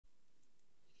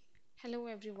Hello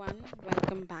everyone,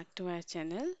 welcome back to our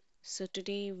channel. So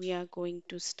today we are going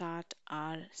to start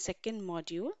our second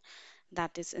module,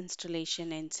 that is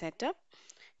installation and setup.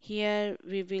 Here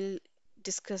we will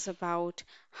discuss about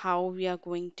how we are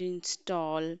going to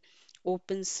install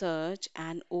OpenSearch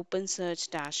and OpenSearch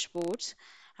dashboards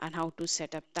and how to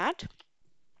set up that.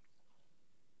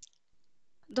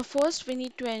 The first, we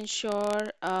need to ensure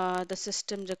the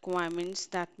system requirements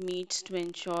that meets to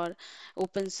ensure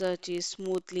OpenSearch is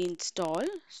smoothly installed.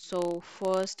 So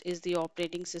first is the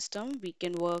operating system. We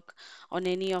can work on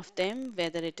any of them,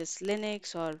 whether it is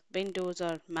Linux or Windows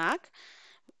or Mac.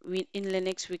 In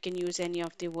Linux, we can use any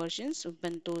of the versions,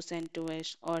 Ubuntu,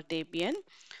 CentOS or Debian.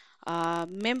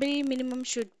 Memory minimum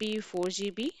should be 4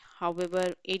 GB.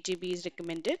 However, 8 GB is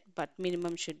recommended, but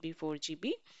minimum should be 4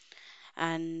 GB,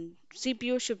 and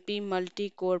CPU should be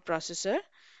multi-core processor,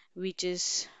 which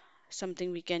is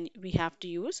something we have to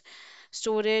use.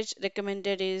 Storage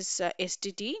recommended is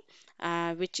STT,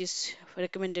 which is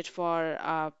recommended for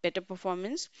better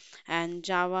performance. And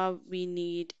Java, we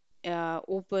need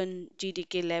Open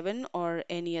GDK 11 or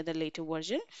any other later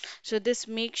version. So this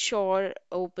makes sure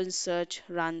OpenSearch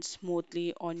runs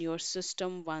smoothly on your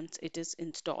system once it is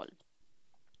installed.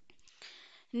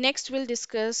 Next, we'll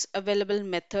discuss available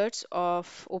methods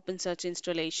of OpenSearch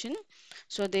installation.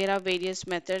 So there are various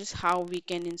methods how we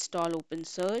can install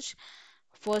OpenSearch.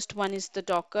 First one is the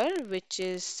Docker, which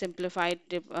is simplified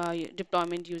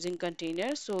deployment using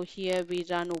containers. So here we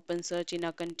run OpenSearch in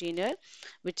a container,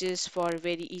 which is for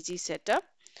very easy setup.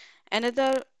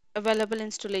 Another available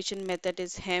installation method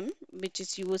is hem, which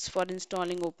is used for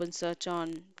installing OpenSearch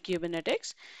on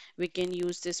Kubernetes. We can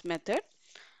use this method.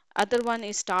 Other one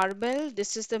is Tarbell.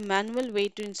 This is the manual way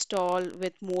to install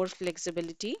with more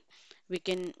flexibility. We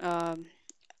can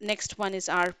Next one is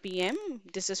RPM.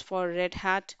 This is for Red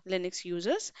Hat Linux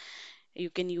users. You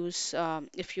can use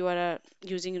if you are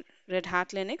using Red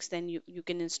Hat Linux, then you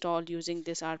can install using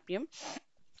this RPM.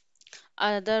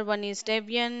 Other one is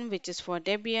Debian, which is for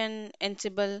Debian.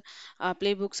 Ansible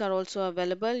playbooks are also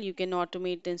available. You can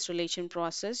automate the installation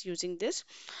process using this.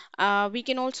 We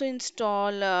can also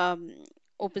install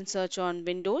OpenSearch on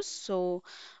Windows. So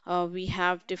we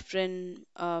have different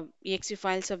exe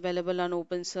files available on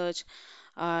OpenSearch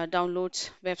downloads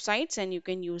websites, and you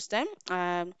can use them.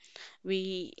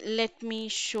 We Let me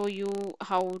show you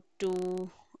how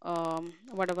to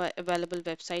whatever available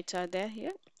websites are there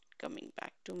here. Coming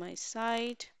back to my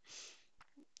site.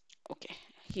 Okay,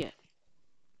 here.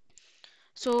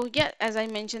 So yeah, as I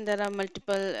mentioned, there are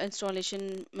multiple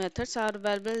installation methods are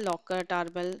available, Locker,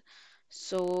 Tarbell.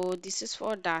 So this is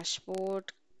for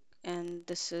dashboard, and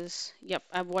this is, yep,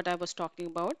 what I was talking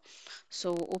about.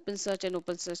 So OpenSearch and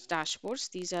OpenSearch dashboards,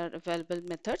 these are available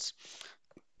methods.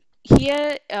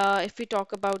 Here, if we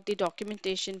talk about the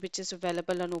documentation which is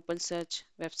available on OpenSearch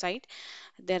website,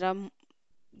 there are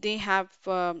they have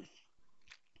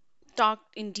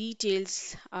talked in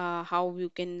details how you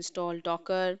can install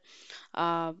Docker,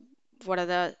 uh, what are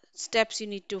the steps you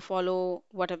need to follow,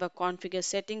 what are the configure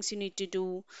settings you need to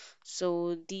do.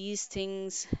 So these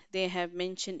things they have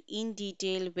mentioned in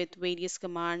detail with various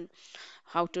command,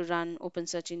 how to run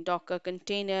OpenSearch in Docker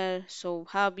container, so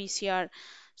how BCR.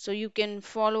 So you can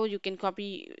follow, you can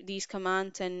copy these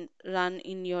commands and run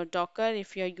in your Docker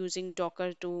if you are using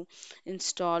Docker to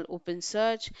install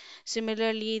OpenSearch.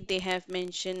 Similarly, they have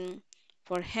mentioned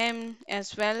for hem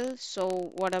as well. So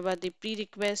whatever the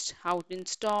prerequest, how to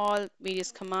install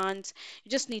various commands,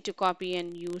 you just need to copy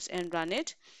and use and run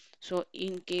it. So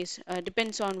in case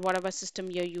depends on whatever system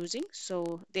you're using.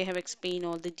 So they have explained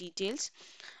all the details.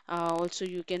 Also,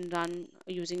 you can run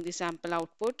using the sample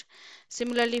output.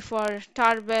 Similarly, for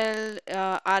Tarbell,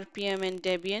 RPM, and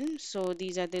Debian. So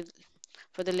these are the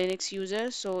for the Linux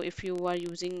user. So if you are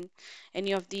using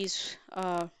any of these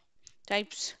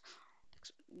types,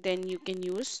 then you can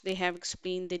use. They have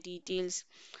explained the details,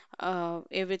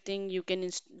 everything. You can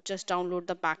just download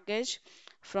the package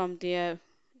from their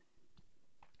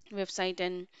website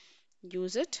and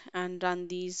use it and run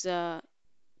these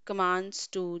commands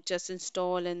to just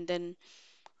install and then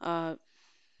uh,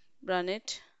 run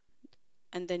it,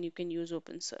 and then you can use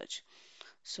OpenSearch.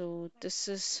 So this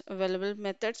is available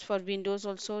methods for Windows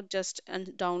also. Just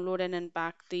download and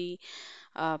unpack the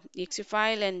exe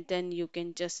file, and then you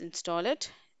can just install it,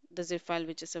 the zip file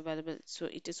which is available. So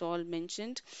it is all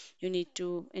mentioned. You need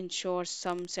to ensure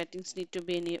some settings need to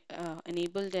be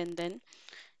enabled, and then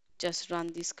just run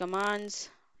these commands,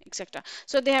 etc.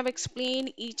 So they have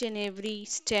explained each and every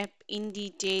step in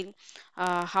detail,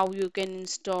 how you can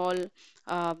install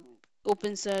uh,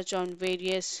 OpenSearch on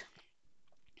various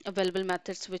available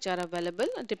methods which are available.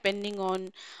 Depending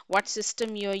on what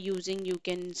system you're using, you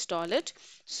can install it.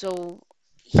 So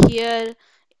here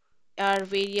are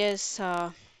various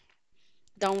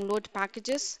download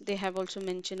packages they have also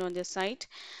mentioned on their site,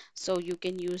 so you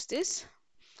can use this.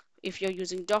 If you're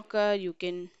using Docker, you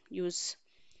can use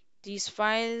these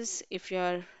files. If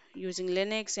you're using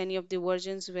Linux, any of the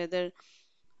versions, whether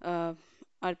uh,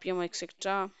 RPM,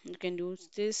 etc., you can use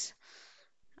this.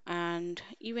 And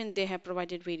even they have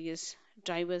provided various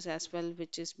drivers as well,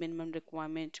 which is minimum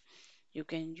requirement. You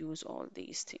can use all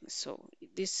these things. So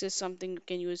this is something you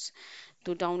can use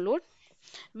to download.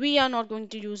 We are not going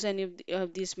to use any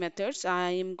of these methods.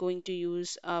 I am going to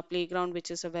use Playground,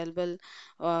 which is available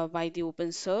by the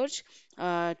OpenSearch,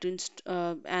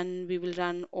 and we will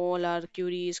run all our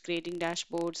queries, creating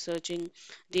dashboards, searching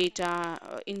data,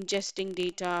 ingesting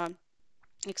data,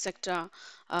 etc.,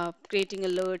 creating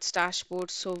alerts,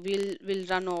 dashboards. So we'll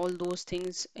run all those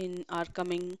things in our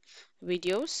coming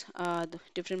videos, the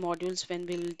different modules when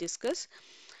we'll discuss.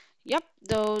 Yep,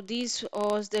 though these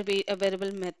are the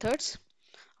available methods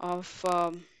of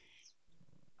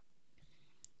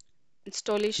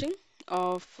installation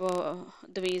of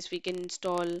the ways we can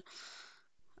install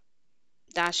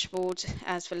dashboards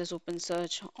as well as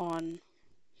OpenSearch on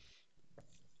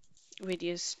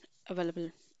various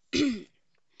available.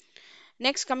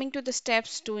 Next, coming to the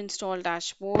steps to install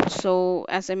dashboard. So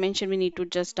as I mentioned, we need to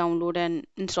just download and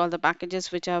install the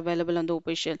packages which are available on the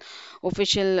official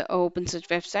OpenSearch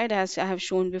website, as I have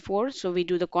shown before. So we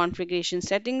do the configuration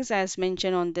settings as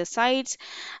mentioned on the sites,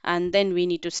 and then we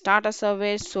need to start a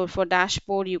service. So for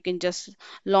dashboard, you can just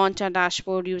launch a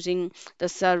dashboard using the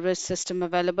service system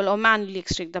available, or manually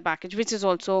extract the package, which is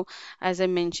also as I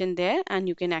mentioned there, and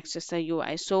you can access the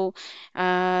UI. So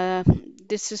uh,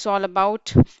 this is all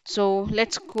about. So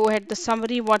let's go ahead the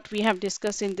summary what we have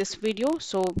discussed in this video.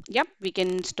 So yep, we can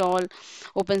install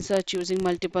OpenSearch using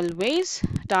multiple ways: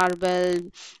 Tarbell,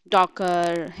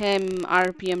 Docker, Hem,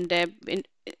 RPM deb,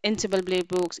 Ansible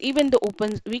playbooks. Even the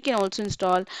open, we can also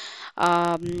install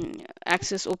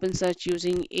access OpenSearch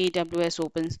using AWS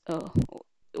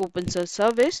OpenSearch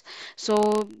service.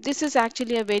 So this is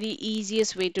actually a very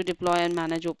easiest way to deploy and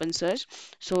manage OpenSearch.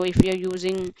 So if you're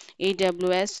using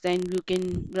AWS, then you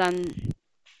can run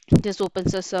this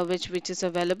OpenSearch service which is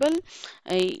available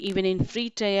even in free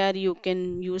tier. You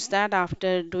can use that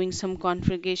after doing some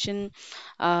configuration,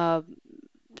 uh,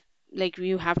 like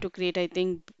you have to create, I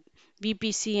think,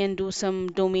 VPC and do some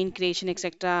domain creation,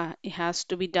 etc. It has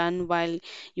to be done while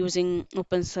using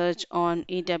OpenSearch on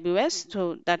AWS.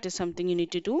 So that is something you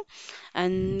need to do.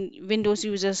 And Windows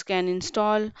users can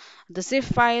install the zip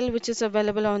file which is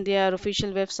available on their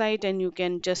official website, and you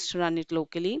can just run it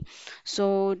locally.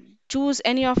 So choose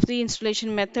any of the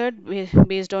installation method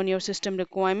based on your system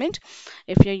requirement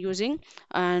if you're using.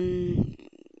 And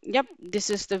yep, this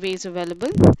is the ways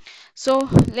available. So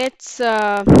let's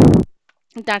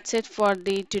that's it for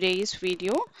the today's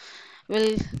video.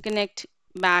 We'll connect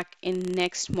back in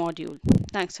next module.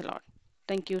 Thanks a lot.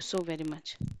 Thank you so very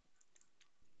much.